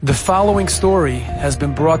The following story has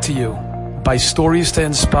been brought to you by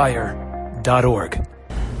StoriesToInspire.org.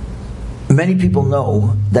 Many people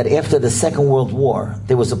know that after the Second World War,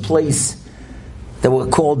 there was a place that were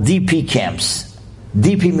called DP camps.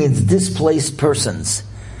 DP means displaced persons.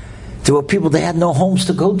 There were people, they had no homes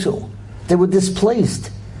to go to. They were displaced.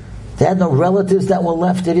 They had no relatives that were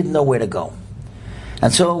left. They didn't know where to go.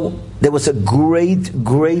 And so there was a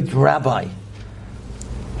great rabbi.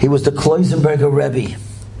 He was the Kloisenberger Rebbe.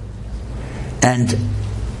 And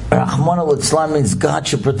Rahman al-Islam means God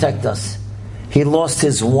should protect us. He lost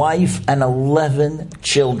his wife and 11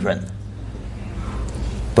 children.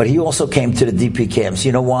 But he also came to the DP camps.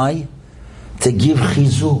 You know why? To give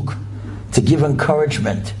chizuk, to give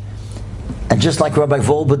encouragement. And just like Rabbi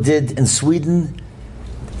Volba did in Sweden,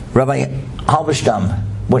 Rabbi Halberstam,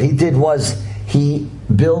 what he did was he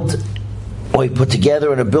put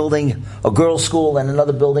together in a building a girls' school, and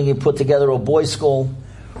another building he put together a boys' school.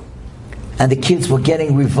 And the kids were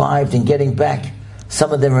getting revived and getting back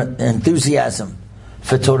some of their enthusiasm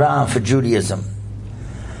for Torah and for Judaism.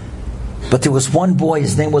 But there was one boy,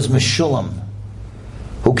 his name was Meshulam,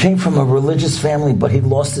 who came from a religious family, but he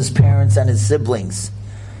lost his parents and his siblings.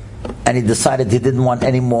 And he decided he didn't want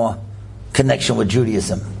any more connection with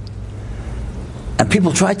Judaism. And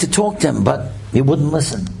people tried to talk to him, but he wouldn't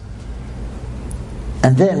listen.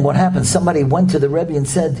 And then what happened? Somebody went to the Rebbe and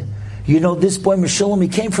said, you know, this boy Meshulam, he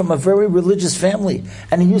came from a very religious family,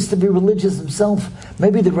 and he used to be religious himself.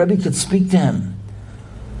 Maybe the Rebbe could speak to him.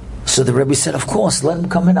 So the Rebbe said, of course, let him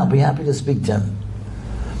come in, I'll be happy to speak to him.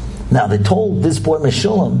 Now they told this boy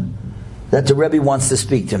Meshulam that the Rebbe wants to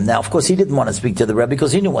speak to him. Now of course he didn't want to speak to the Rebbe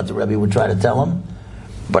because he knew what the Rebbe would try to tell him.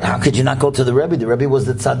 But how could you not go to the Rebbe? The Rebbe was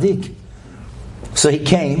the tzaddik. So he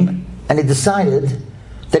came and he decided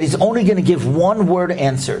that he's only going to give one-word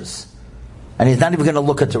answers. And he's not even going to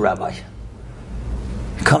look at the rabbi.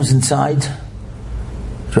 He comes inside.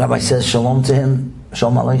 The rabbi says shalom to him.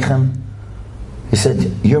 Shalom aleichem. He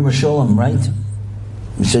said, you're Meshulam, right?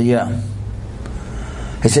 He said, yeah.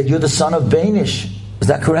 He said, you're the son of Banish. Is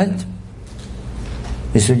that correct?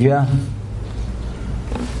 He said, yeah.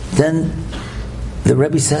 Then the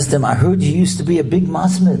Rebbe says to him, I heard you used to be a big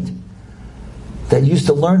masmid that used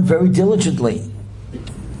to learn very diligently.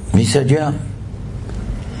 He said, yeah.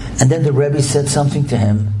 And then the Rebbe said something to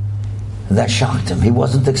him that shocked him. He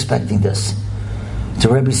wasn't expecting this. The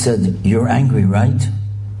Rebbe said, you're angry, right?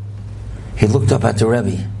 He looked up at the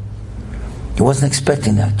Rebbe. He wasn't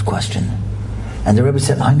expecting that question. And the Rebbe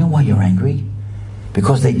said, I know why you're angry.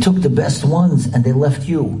 Because they took the best ones and they left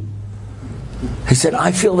you. He said,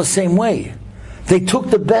 I feel the same way. They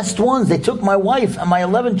took the best ones. They took my wife and my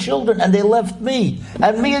 11 children and they left me.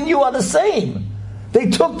 And me and you are the same.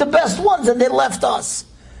 They took the best ones and they left us.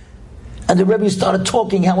 And the Rebbe started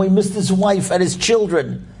talking how he missed his wife and his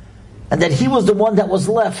children, and that he was the one that was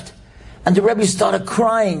left. And the Rebbe started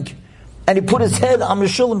crying, and he put his head on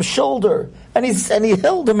Meshulam's shoulder, and he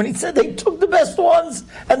held him, and he said, they took the best ones,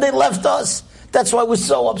 and they left us. That's why we're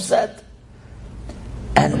so upset.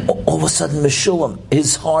 And all of a sudden, Meshulam,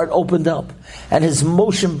 his heart opened up, and his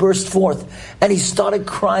emotion burst forth, and he started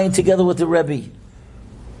crying together with the Rebbe.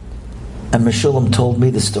 And Meshulam told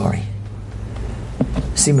me the story.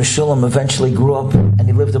 See, Meshulam eventually grew up and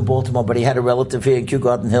he lived in Baltimore, but he had a relative here in Kew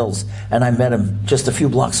Garden Hills, and I met him just a few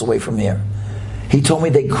blocks away from here. He told me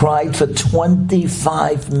they cried for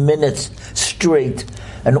 25 minutes straight,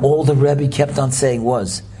 and all the Rebbe kept on saying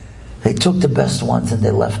was, they took the best ones and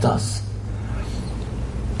they left us.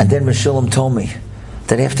 And then Meshulam told me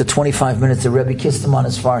that after 25 minutes the Rebbe kissed him on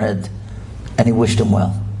his forehead and he wished him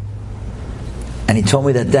well. And he told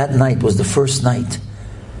me that that night was the first night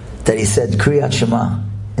that he said Kriyat Shema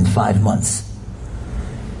in 5 months.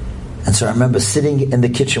 And so I remember sitting in the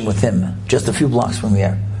kitchen with him, just a few blocks from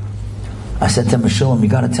here. I said to him, Meshulam, you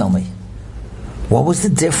got to tell me, what was the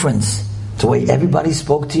difference to the way everybody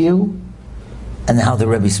spoke to you and how the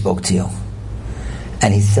Rebbe spoke to you?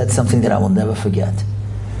 And he said something that I will never forget.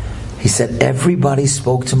 He said, everybody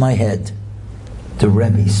spoke to my head, the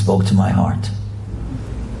Rebbe spoke to my heart.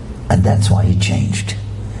 And that's why he changed.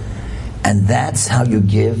 And that's how you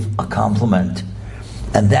give a compliment.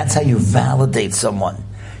 And that's how you validate someone.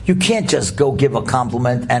 You can't just go give a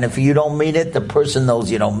compliment, and if you don't mean it, the person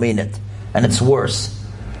knows you don't mean it. And it's worse.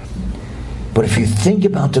 But if you think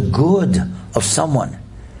about the good of someone,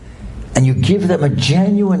 and you give them a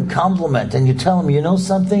genuine compliment, and you tell them, you know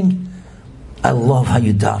something? I love how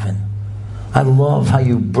you daven. I love how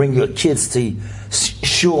you bring your kids to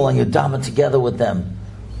shul and you daven together with them.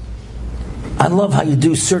 I love how you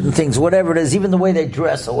do certain things, whatever it is, even the way they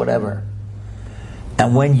dress or whatever.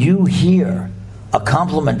 And when you hear a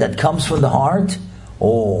compliment that comes from the heart,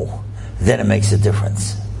 oh, then it makes a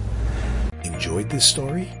difference. Enjoyed this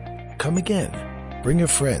story? Come again. Bring a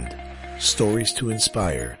friend.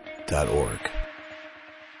 StoriesToInspire.org